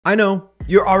I know,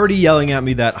 you're already yelling at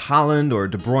me that Haaland or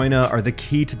De Bruyne are the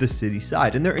key to the City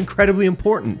side, and they're incredibly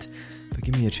important. But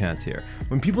give me a chance here.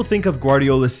 When people think of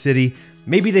Guardiola's City,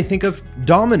 maybe they think of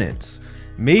dominance.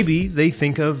 Maybe they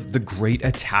think of the great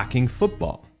attacking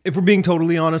football. If we're being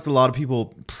totally honest, a lot of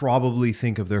people probably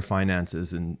think of their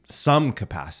finances in some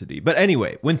capacity. But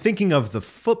anyway, when thinking of the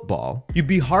football, you'd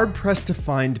be hard-pressed to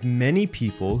find many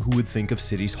people who would think of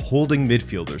cities holding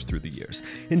midfielders through the years.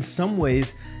 In some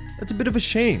ways, that's a bit of a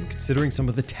shame, considering some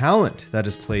of the talent that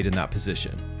is played in that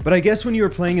position. But I guess when you are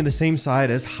playing in the same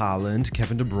side as Haaland,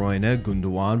 Kevin De Bruyne,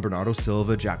 Gundogan, Bernardo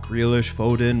Silva, Jack Grealish,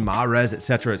 Foden, Mahrez,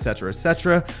 etc., etc.,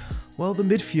 etc., well, the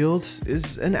midfield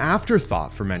is an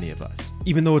afterthought for many of us,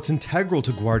 even though it's integral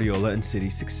to Guardiola and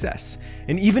City's success.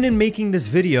 And even in making this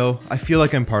video, I feel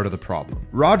like I'm part of the problem.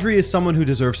 Rodri is someone who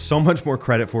deserves so much more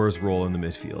credit for his role in the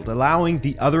midfield, allowing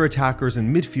the other attackers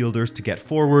and midfielders to get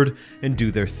forward and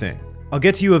do their thing. I'll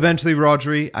get to you eventually,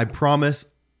 Rodri, I promise.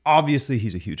 Obviously,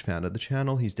 he's a huge fan of the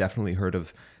channel. He's definitely heard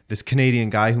of this Canadian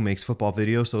guy who makes football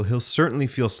videos, so he'll certainly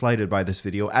feel slighted by this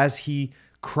video as he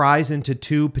cries into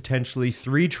 2, potentially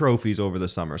 3 trophies over the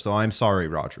summer, so I'm sorry,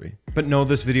 Rodri. But no,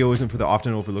 this video isn't for the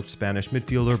often overlooked Spanish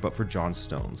midfielder, but for John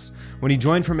Stones. When he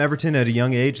joined from Everton at a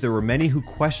young age, there were many who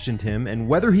questioned him and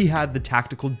whether he had the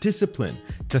tactical discipline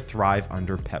to thrive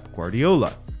under Pep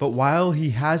Guardiola. But while he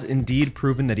has indeed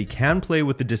proven that he can play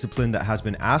with the discipline that has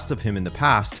been asked of him in the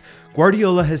past,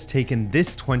 Guardiola has taken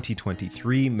this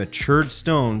 2023 matured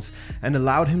Stones and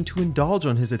allowed him to indulge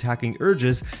on his attacking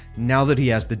urges now that he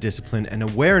has the discipline and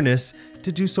awareness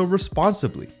to do so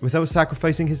responsibly without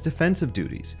sacrificing his defensive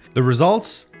duties. The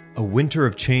results? A winter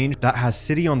of change that has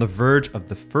City on the verge of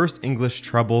the first English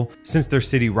treble since their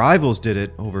City rivals did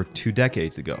it over 2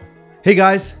 decades ago. Hey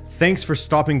guys, thanks for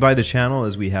stopping by the channel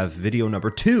as we have video number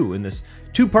 2 in this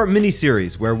 2-part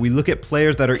mini-series where we look at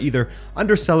players that are either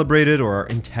under-celebrated or are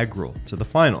integral to the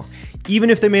final,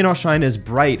 even if they may not shine as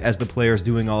bright as the players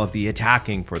doing all of the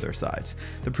attacking for their sides.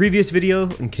 The previous video,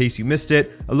 in case you missed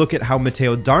it, a look at how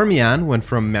Matteo Darmian went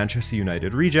from Manchester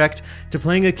United reject to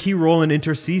playing a key role in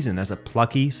inter-season as a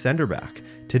plucky centre-back.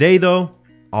 Today though,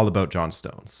 all about John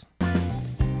Stones.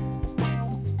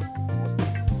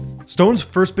 Stones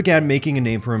first began making a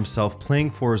name for himself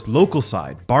playing for his local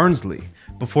side, Barnsley,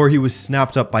 before he was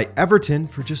snapped up by Everton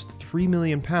for just £3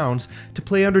 million to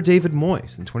play under David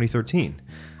Moyes in 2013.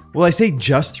 Well, I say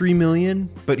just 3 million,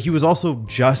 but he was also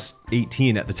just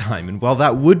 18 at the time, and while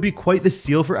that would be quite the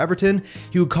steal for Everton,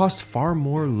 he would cost far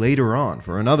more later on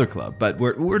for another club, but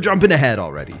we're jumping ahead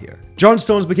already here. John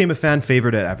Stones became a fan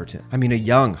favorite at Everton. I mean, a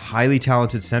young, highly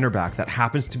talented centre-back that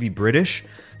happens to be British.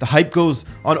 The hype goes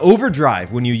on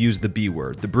overdrive when you use the B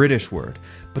word, the British word,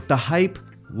 but the hype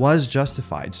was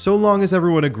justified, so long as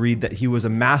everyone agreed that he was a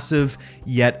massive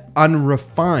yet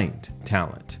unrefined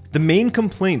talent. The main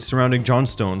complaints surrounding John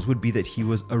Stones would be that he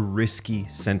was a risky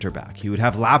centre-back. He would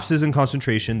have lapses in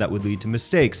concentration that would lead to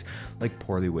mistakes, like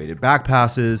poorly weighted back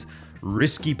passes,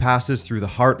 risky passes through the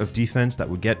heart of defense that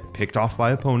would get picked off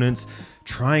by opponents,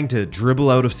 trying to dribble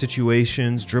out of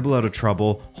situations, dribble out of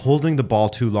trouble, holding the ball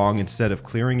too long instead of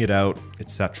clearing it out,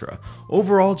 etc.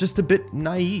 Overall, just a bit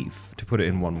naive, to put it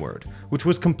in one word, which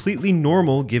was completely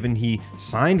normal given he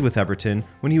signed with Everton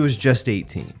when he was just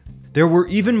 18. There were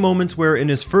even moments where in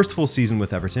his first full season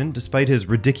with Everton, despite his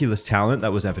ridiculous talent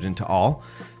that was evident to all,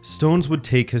 Stones would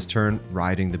take his turn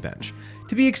riding the bench.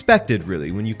 To be expected,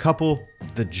 really, when you couple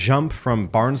the jump from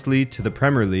Barnsley to the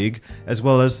Premier League, as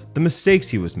well as the mistakes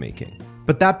he was making.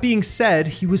 But that being said,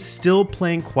 he was still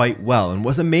playing quite well and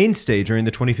was a mainstay during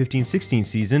the 2015-16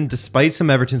 season, despite some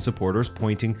Everton supporters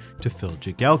pointing to Phil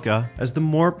Jagielka as the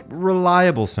more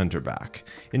reliable centre-back,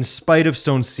 in spite of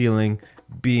Stones' ceiling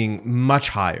being much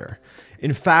higher.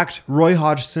 In fact, Roy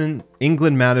Hodgson,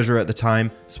 England manager at the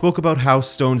time, spoke about how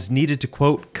Stones needed to,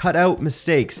 quote, cut out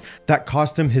mistakes that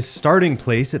cost him his starting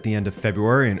place at the end of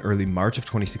February and early March of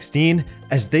 2016,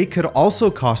 as they could also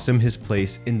cost him his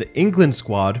place in the England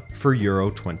squad for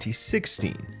Euro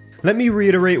 2016. Let me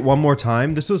reiterate one more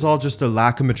time, this was all just a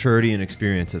lack of maturity and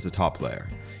experience as a top player.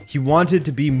 He wanted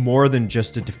to be more than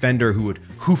just a defender who would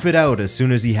hoof it out as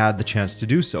soon as he had the chance to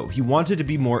do so. He wanted to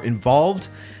be more involved,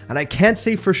 and I can't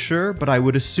say for sure, but I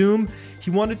would assume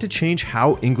he wanted to change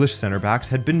how English centre-backs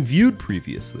had been viewed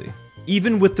previously.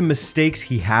 Even with the mistakes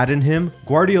he had in him,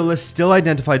 Guardiola still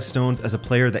identified Stones as a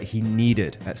player that he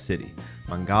needed at City.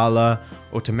 Mangala,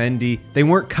 Otamendi, they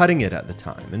weren't cutting it at the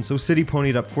time, and so City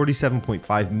ponied up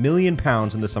 £47.5 million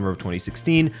in the summer of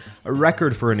 2016, a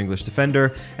record for an English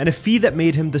defender, and a fee that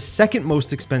made him the second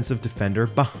most expensive defender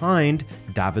behind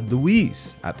David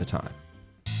Luiz at the time.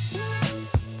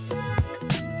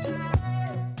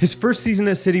 His first season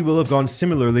at City will have gone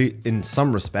similarly in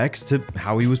some respects to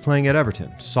how he was playing at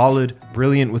Everton. Solid,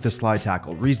 brilliant with a slide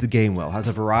tackle, reads the game well, has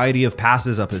a variety of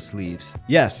passes up his sleeves.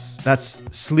 Yes, that's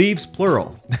sleeves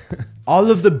plural.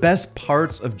 All of the best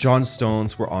parts of John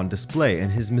Stones were on display,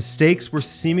 and his mistakes were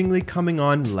seemingly coming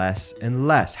on less and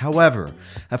less. However,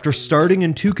 after starting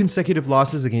in 2 consecutive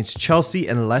losses against Chelsea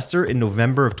and Leicester in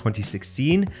November of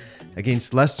 2016,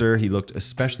 against Leicester, he looked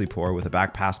especially poor with a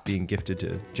back pass being gifted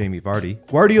to Jamie Vardy.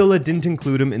 Guardiola didn't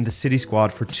include him in the City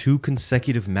squad for 2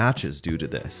 consecutive matches due to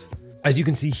this. As you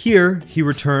can see here, he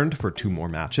returned for 2 more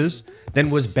matches, then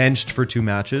was benched for 2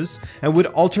 matches, and would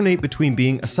alternate between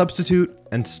being a substitute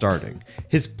and starting.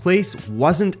 His place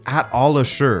wasn't at all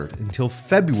assured until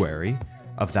February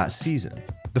of that season.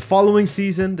 The following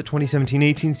season, the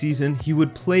 2017-18 season, he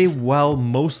would play well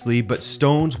mostly, but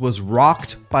Stones was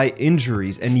rocked by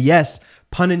injuries. And yes,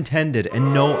 pun intended,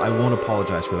 and no, I won't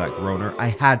apologize for that groaner. I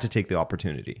had to take the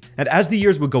opportunity. And as the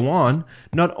years would go on,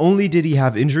 not only did he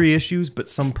have injury issues, but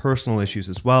some personal issues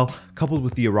as well. Coupled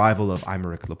with the arrival of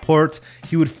Aymeric Laporte,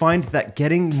 he would find that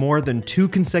getting more than 2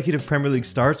 consecutive Premier League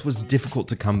starts was difficult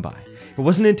to come by. It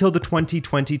wasn't until the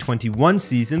 2020-21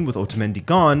 season, with Otamendi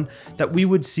gone, that we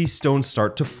would see Stones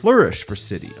start to flourish for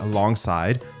City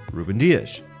alongside Ruben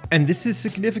Dias. And this is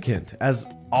significant, as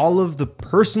all of the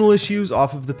personal issues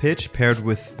off of the pitch paired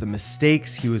with the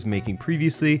mistakes he was making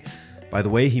previously. By the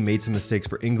way, he made some mistakes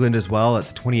for England as well at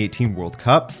the 2018 World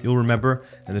Cup, you'll remember,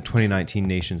 and the 2019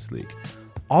 Nations League.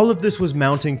 All of this was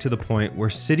mounting to the point where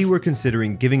City were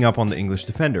considering giving up on the English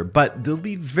defender, but they'll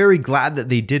be very glad that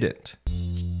they didn't.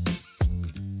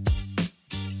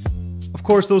 Of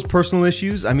course, those personal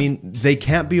issues, they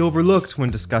can't be overlooked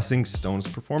when discussing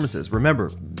Stones' performances.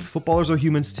 Remember, footballers are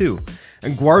humans too.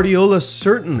 And Guardiola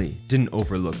certainly didn't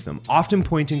overlook them, often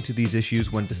pointing to these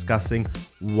issues when discussing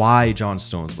why John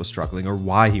Stones was struggling or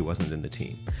why he wasn't in the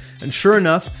team. And sure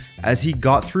enough, as he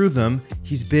got through them,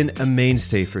 he's been a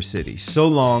mainstay for City, so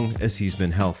long as he's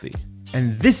been healthy.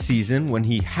 And this season, when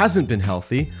he hasn't been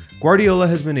healthy, Guardiola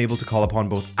has been able to call upon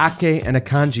both Ake and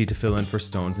Akanji to fill in for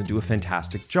Stones and do a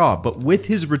fantastic job. But with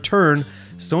his return,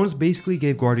 Stones basically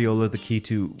gave Guardiola the key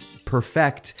to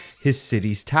perfect his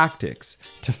City's tactics,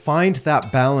 to find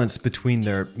that balance between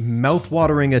their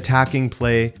mouth-watering attacking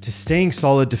play to staying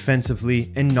solid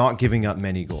defensively and not giving up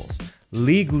many goals.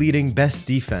 League-leading best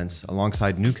defense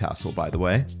alongside Newcastle, by the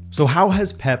way. So how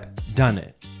has Pep done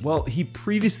it? Well, he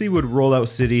previously would roll out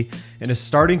City in a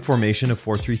starting formation of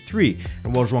 4-3-3,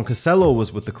 and while João Cancelo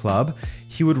was with the club,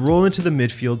 he would roll into the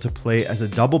midfield to play as a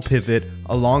double pivot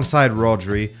alongside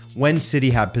Rodri when City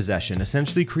had possession,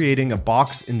 essentially creating a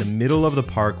box in the middle of the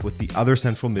park with the other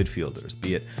central midfielders,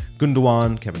 be it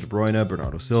Gundogan, Kevin De Bruyne,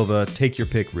 Bernardo Silva, take your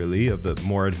pick really, of the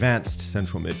more advanced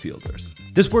central midfielders.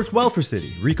 This worked well for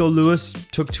City. Rico Lewis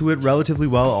took to it relatively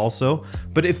well also,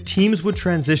 but if teams would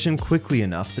transition quickly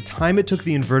enough, the time it took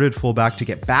the inverted fullback to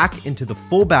get back into the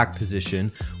fullback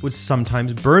position would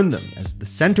sometimes burn them, as the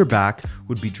center back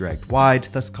would be dragged wide,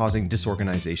 thus causing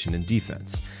disorganization in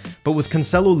defense. But with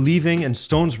Cancelo leaving and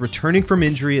Stones returning from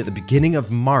injury at the beginning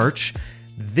of March,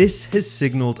 this has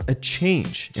signaled a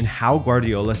change in how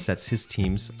Guardiola sets his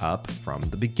teams up from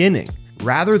the beginning.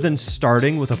 Rather than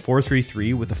starting with a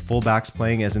 4-3-3 with the fullbacks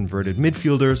playing as inverted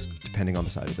midfielders, depending on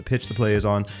the side of the pitch the play is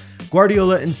on,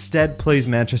 Guardiola instead plays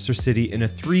Manchester City in a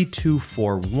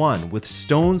 3-2-4-1 with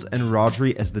Stones and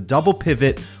Rodri as the double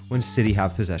pivot when City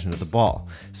have possession of the ball.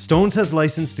 Stones has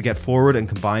license to get forward and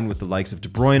combine with the likes of De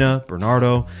Bruyne,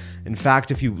 Bernardo. In fact,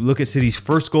 if you look at City's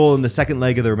first goal in the second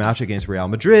leg of their match against Real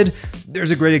Madrid, there's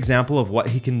a great example of what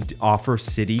he can offer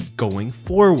City going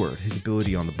forward. His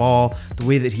ability on the ball, the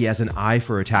way that he has an eye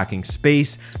for attacking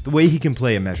space, the way he can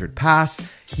play a measured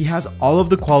pass. He has all of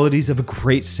the qualities of a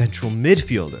great central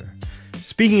midfielder.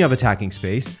 Speaking of attacking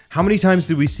space, how many times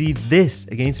did we see this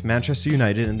against Manchester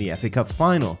United in the FA Cup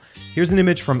final? Here's an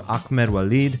image from Ahmed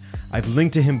Walid. I've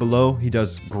linked to him below. He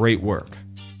does great work.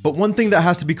 But one thing that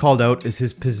has to be called out is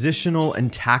his positional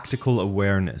and tactical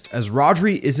awareness, as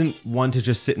Rodri isn't one to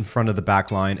just sit in front of the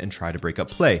back line and try to break up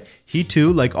play. He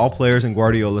too, like all players in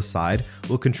Guardiola's side,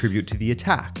 will contribute to the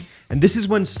attack. And this is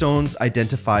when Stones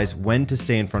identifies when to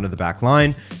stay in front of the back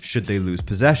line should they lose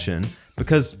possession,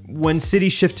 because when City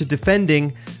shift to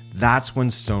defending, that's when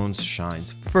Stones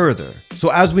shines further. So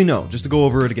as we know, just to go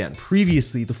over it again,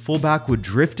 previously the fullback would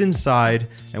drift inside,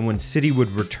 and when City would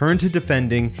return to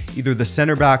defending, either the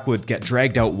center back would get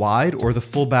dragged out wide or the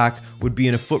fullback would be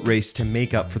in a foot race to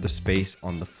make up for the space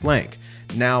on the flank.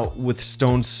 Now, with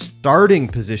Stone's starting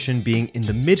position being in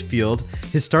the midfield,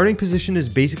 his starting position is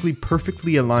basically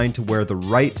perfectly aligned to where the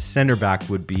right center back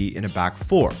would be in a back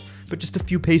four. but just a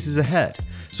few paces ahead.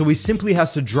 So he simply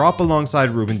has to drop alongside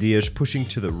Ruben Dias, pushing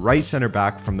to the right center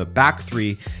back from the back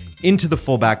three into the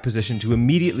fullback position to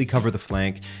immediately cover the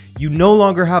flank. You no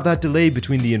longer have that delay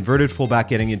between the inverted fullback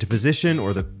getting into position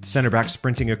or the center back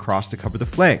sprinting across to cover the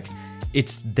flank.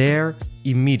 It's there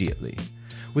immediately.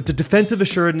 With the defensive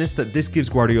assuredness that this gives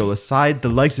Guardiola's side, the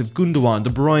likes of Gundogan, De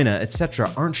Bruyne,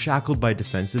 etc. aren't shackled by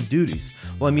defensive duties.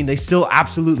 Well, I mean, they still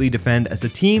absolutely defend as a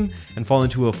team and fall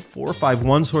into a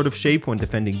 4-5-1 sort of shape when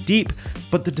defending deep,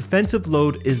 but the defensive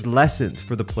load is lessened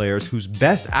for the players whose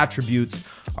best attributes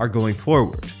are going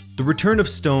forward. The return of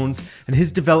Stones and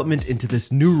his development into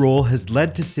this new role has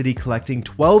led to City collecting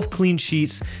 12 clean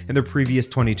sheets in their previous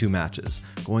 22 matches,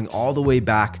 going all the way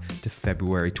back to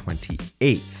February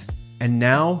 28th. And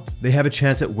now they have a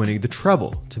chance at winning the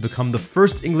treble to become the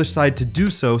first English side to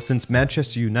do so since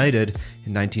Manchester United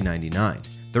in 1999.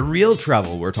 The real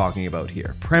treble we're talking about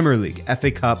here: Premier League,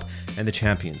 FA Cup, and the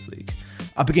Champions League.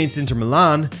 Up against Inter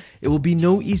Milan, it will be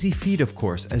no easy feat, of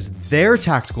course, as their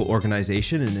tactical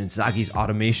organization and Inzaghi's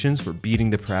automations for beating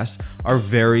the press are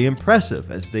very impressive,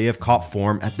 as they have caught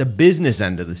form at the business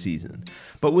end of the season.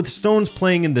 But with Stones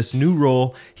playing in this new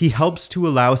role, he helps to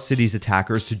allow City's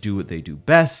attackers to do what they do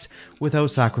best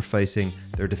without sacrificing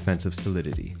their defensive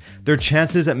solidity. Their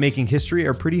chances at making history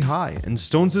are pretty high, and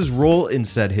Stones' role in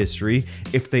said history,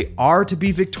 if they are to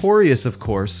be victorious, of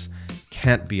course,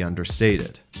 can't be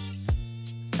understated.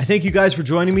 I thank you guys for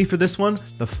joining me for this one,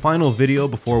 the final video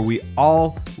before we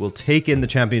all will take in the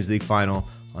Champions League final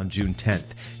on June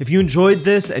 10th. If you enjoyed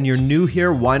this and you're new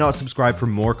here, why not subscribe for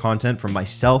more content from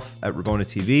myself at Rabona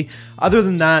TV? Other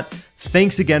than that,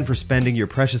 thanks again for spending your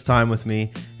precious time with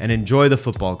me, and enjoy the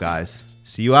football, guys.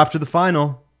 See you after the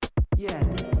final. Yeah.